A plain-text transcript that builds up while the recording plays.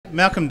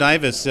Malcolm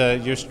Davis,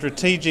 you're a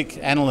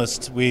strategic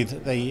analyst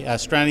with the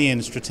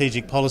Australian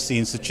Strategic Policy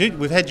Institute.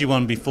 We've had you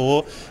on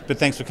before, but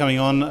thanks for coming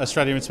on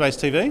Australia in Space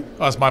TV.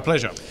 Oh, it's my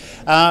pleasure.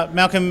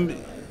 Malcolm,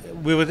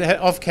 we were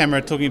off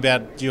camera talking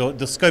about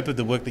the scope of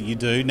the work that you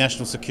do,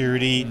 national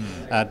security,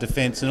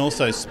 defence and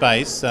also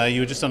space. You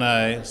were just on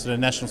a sort of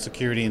national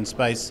security and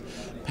space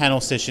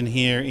panel session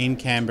here in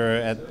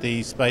Canberra at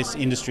the Space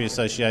Industry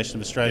Association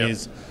of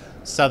Australia's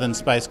Southern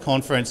Space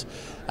Conference.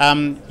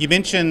 You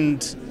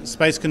mentioned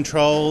space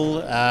control,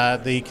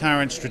 the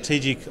current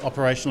strategic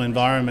operational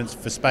environments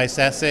for space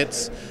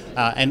assets,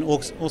 and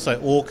also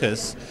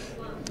AUKUS.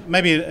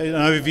 Maybe an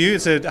overview.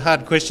 It's a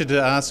hard question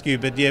to ask you,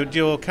 but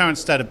your current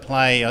state of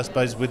play, I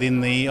suppose, within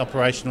the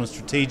operational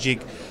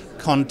strategic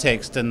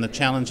context and the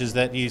challenges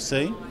that you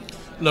see?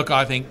 Look,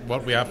 I think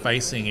what we are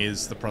facing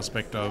is the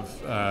prospect of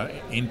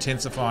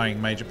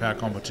intensifying major power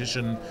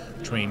competition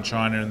between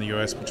China and the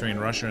US, between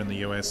Russia and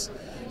the US,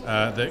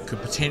 that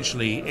could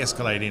potentially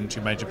escalate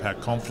into major power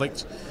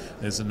conflict.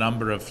 There's a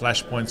number of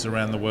flashpoints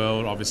around the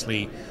world.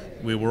 Obviously,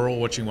 we were all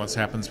watching what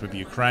happens with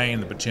Ukraine,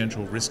 the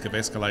potential risk of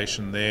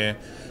escalation there.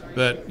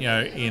 But, you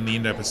know, in the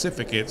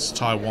Indo-Pacific, it's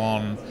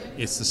Taiwan,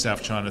 it's the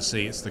South China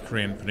Sea, it's the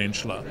Korean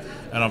Peninsula,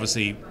 and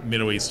obviously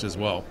Middle East as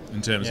well,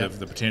 in terms of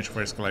the potential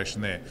for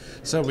escalation there.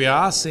 So we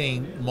are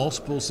seeing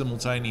multiple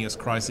simultaneous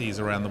crises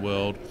around the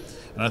world,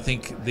 and I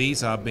think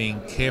these are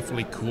being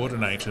carefully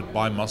coordinated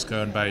by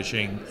Moscow and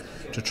Beijing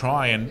to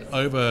try and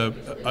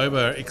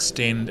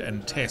overextend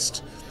and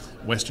test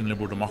Western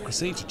liberal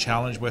democracy, to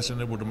challenge Western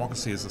liberal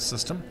democracy as a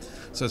system.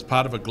 So it's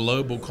part of a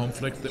global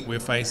conflict that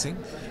we're facing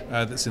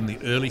that's in the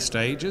early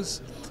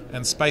stages,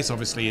 and space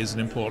obviously is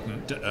an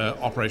important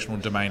operational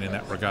domain in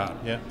that regard.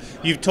 Yeah,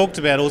 you've talked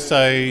about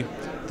also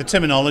the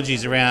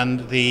terminologies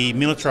around the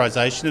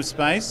militarisation of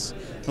space,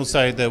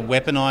 also the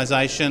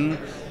weaponisation.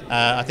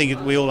 I think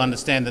we all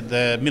understand that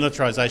the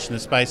militarisation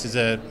of space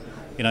is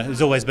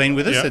has always been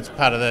with us. Yep. It's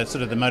part of the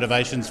sort of the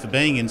motivations for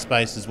being in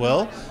space as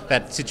well,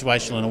 that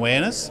situational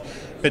awareness.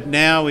 But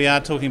now we are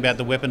talking about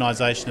the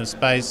weaponisation of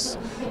space.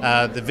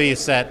 The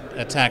Viasat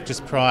attack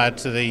just prior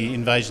to the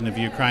invasion of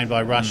Ukraine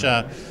by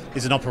Russia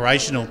is an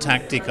operational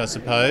tactic, I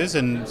suppose,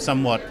 and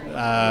somewhat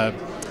a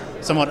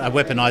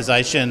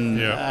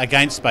weaponisation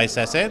against space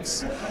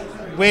assets.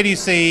 Where do you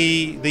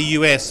see the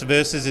US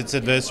versus its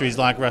adversaries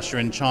like Russia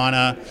and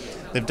China?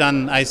 They've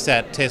done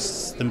ASAT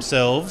tests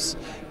themselves,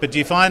 but do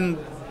you find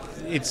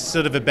it's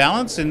sort of a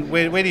balance, and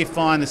where do you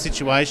find the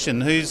situation?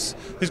 Who's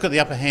got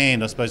the upper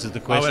hand, I suppose, is the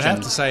question. I would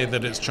have to say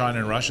that it's China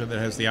and Russia that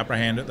has the upper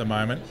hand at the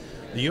moment.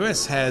 The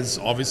US has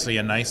obviously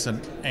a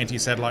nascent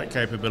anti-satellite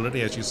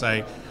capability. As you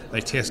say, they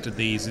tested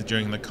these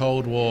during the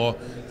Cold War.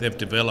 They've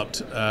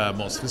developed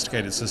more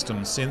sophisticated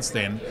systems since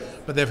then,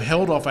 but they've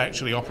held off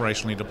actually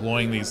operationally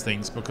deploying these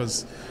things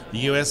because the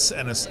US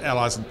and its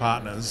allies and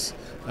partners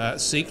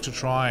seek to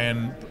try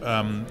and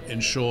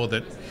ensure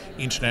that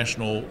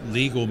international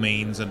legal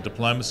means and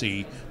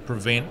diplomacy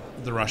prevent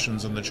the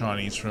Russians and the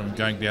Chinese from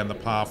going down the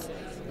path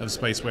of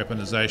space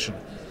weaponization.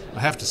 I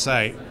have to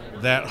say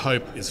that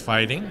hope is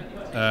fading.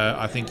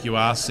 I think you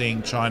are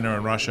seeing China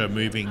and Russia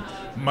moving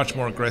much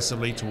more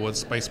aggressively towards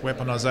space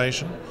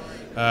weaponization,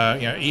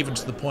 even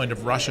to the point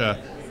of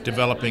Russia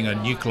developing a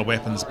nuclear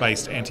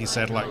weapons-based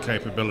anti-satellite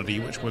capability,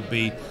 which would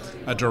be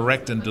a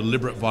direct and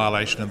deliberate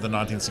violation of the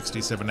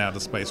 1967 Outer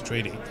Space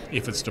Treaty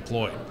if it's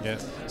deployed. Yeah.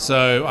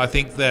 So I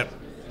think that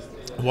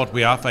what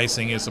we are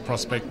facing is a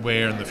prospect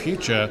where in the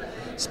future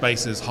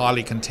space is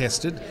highly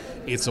contested.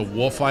 It's a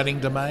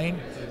warfighting domain.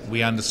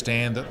 We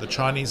understand that the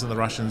Chinese and the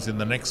Russians in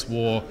the next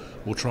war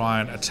will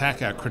try and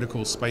attack our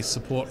critical space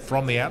support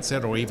from the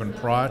outset or even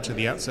prior to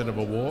the outset of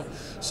a war.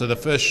 So the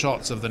first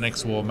shots of the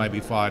next war may be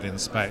fired in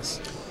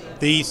space.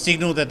 The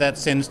signal that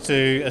sends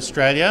to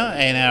Australia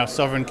and our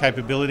sovereign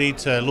capability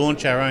to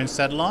launch our own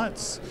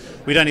satellites.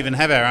 We don't even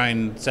have our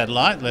own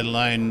satellite, let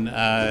alone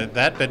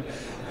that, but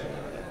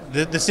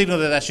the signal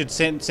that should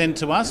send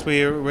to us,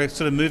 we're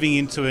sort of moving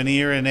into an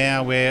era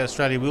now where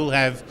Australia will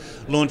have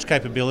launch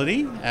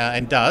capability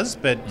and does,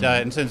 but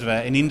in terms of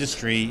an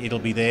industry, it'll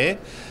be there.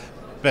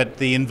 But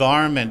the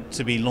environment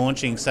to be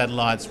launching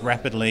satellites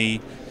rapidly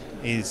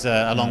is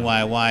a long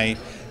way away.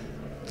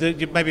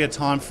 Maybe a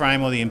time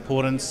frame or the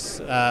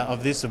importance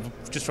of this,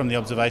 just from the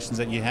observations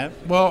that you have?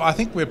 Well, I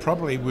think we're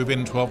probably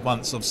within 12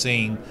 months of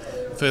seeing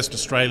the first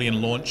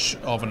Australian launch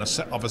of an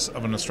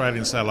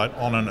Australian satellite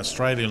on an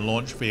Australian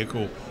launch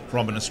vehicle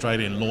from an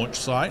Australian launch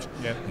site.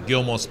 Yep.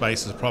 Gilmore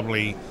Space is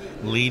probably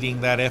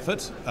leading that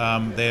effort.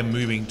 They're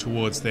moving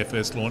towards their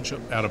first launch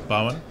out of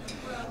Bowen.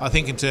 I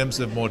think in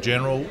terms of more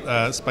general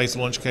space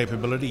launch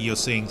capability, you're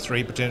seeing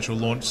 3 potential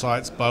launch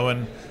sites: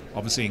 Bowen,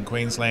 obviously in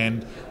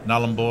Queensland,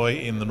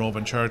 Nhulunbuy in the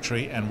Northern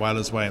Territory, and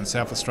Whalers Way in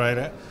South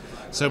Australia.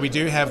 So we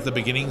do have the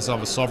beginnings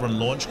of a sovereign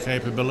launch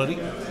capability.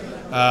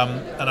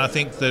 And I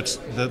think that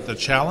the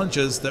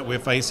challenges that we're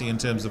facing in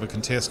terms of a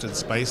contested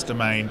space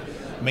domain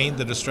mean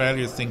that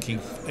Australia is thinking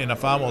in a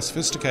far more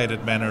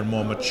sophisticated manner and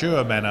more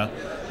mature manner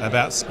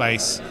about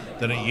space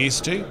than it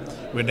used to.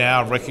 We're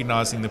now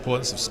recognising the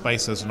importance of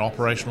space as an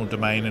operational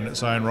domain in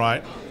its own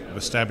right. We've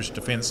established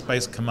Defence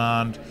Space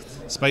Command.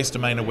 Space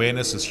domain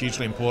awareness is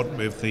hugely important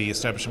with the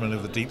establishment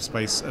of the Deep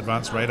Space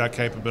Advanced Radar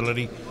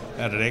capability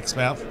out at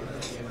Exmouth,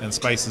 and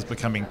space is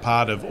becoming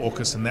part of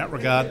AUKUS in that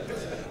regard.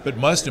 But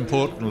most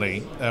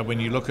importantly, when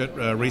you look at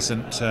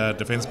recent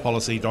defence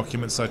policy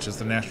documents such as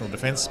the National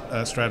Defence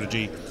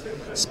Strategy,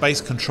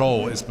 space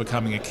control is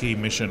becoming a key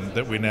mission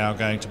that we're now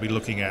going to be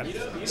looking at.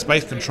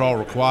 Space control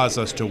requires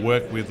us to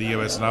work with the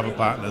US and other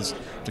partners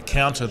to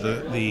counter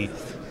the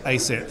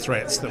ASAT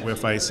threats that we're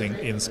facing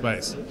in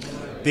space.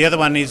 The other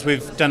one is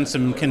we've done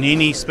some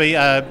Canini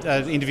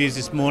interviews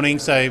this morning,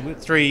 so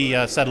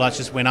 3 satellites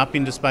just went up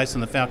into space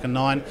on the Falcon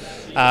 9.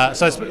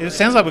 So it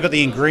sounds like we've got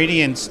the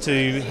ingredients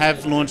to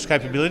have launch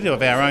capability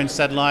of our own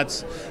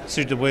satellites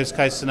should the worst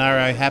case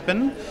scenario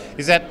happen.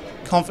 Is that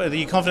are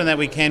you confident that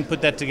we can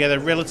put that together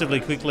relatively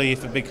quickly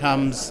if it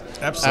becomes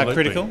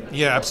critical?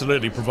 Yeah,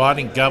 absolutely.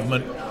 Providing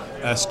government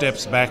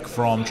steps back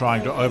from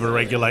trying to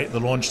over-regulate the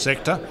launch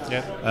sector.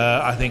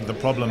 Yeah. I think the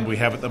problem we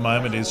have at the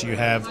moment is you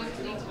have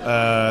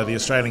the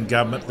Australian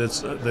government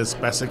that's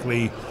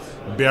basically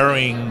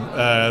burying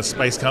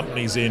space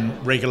companies in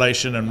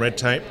regulation and red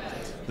tape.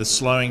 That's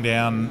slowing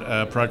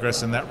down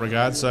progress in that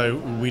regard. So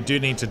we do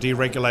need to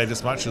deregulate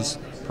as much as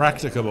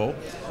practicable.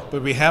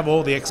 But we have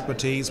all the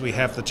expertise, we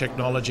have the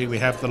technology, we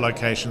have the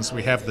locations,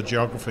 we have the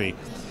geography.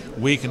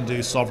 We can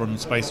do sovereign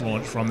space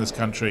launch from this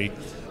country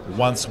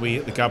once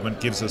the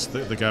government gives us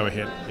the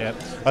go-ahead. Yeah,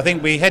 I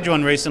think we had you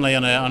on recently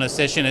on a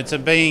session. It's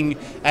being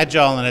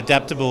agile and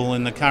adaptable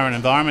in the current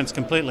environment. It's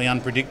completely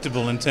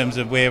unpredictable in terms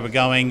of where we're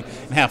going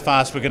and how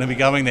fast we're going to be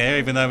going there,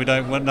 even though we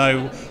don't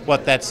know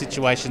what that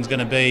situation's going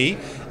to be.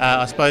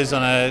 I suppose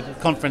on a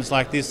conference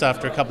like this,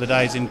 after a couple of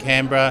days in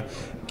Canberra,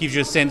 gives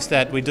you a sense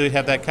that we do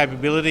have that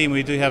capability and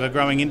we do have a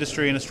growing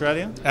industry in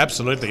Australia?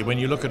 Absolutely. When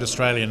you look at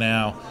Australia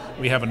now,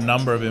 we have a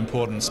number of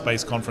important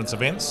space conference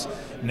events.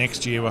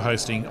 Next year we're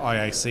hosting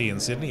IAC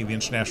in Sydney, the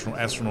International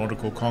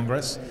Astronautical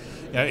Congress.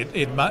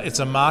 It's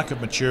a mark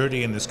of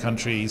maturity in this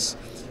country's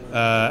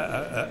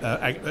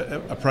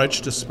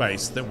approach to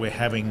space that we're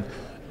having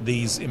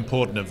these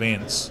important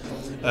events.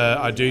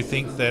 I do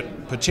think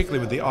that, particularly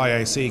with the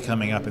IAC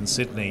coming up in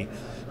Sydney,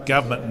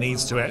 government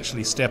needs to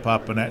actually step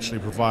up and actually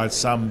provide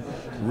some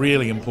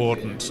really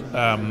important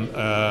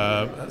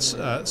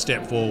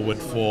step forward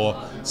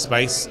for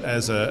space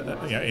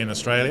in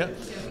Australia.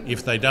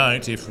 If they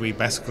don't, if we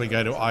basically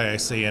go to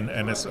IAC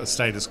and it's a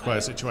status quo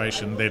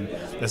situation, then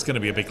there's going to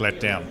be a big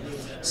letdown.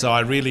 So I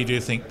really do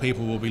think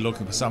people will be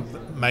looking for some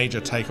major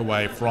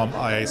takeaway from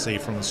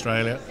IAC from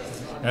Australia.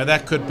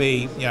 That could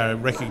be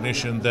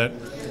recognition that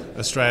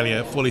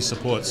Australia fully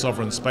supports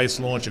sovereign space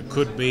launch. It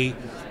could be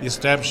the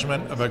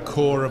establishment of a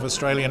corps of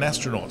Australian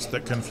astronauts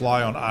that can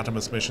fly on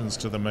Artemis missions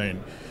to the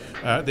moon.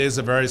 There's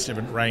a very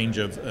different range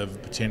of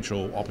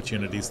potential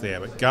opportunities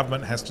there, but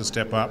government has to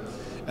step up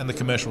and the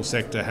commercial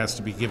sector has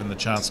to be given the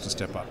chance to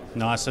step up.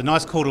 Nice. A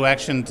nice call to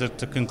action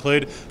to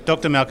conclude.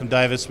 Dr. Malcolm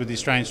Davis with the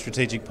Australian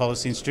Strategic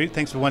Policy Institute,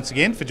 thanks once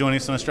again for joining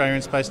us on Australia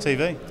in Space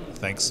TV.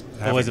 Thanks.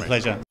 Always a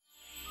pleasure.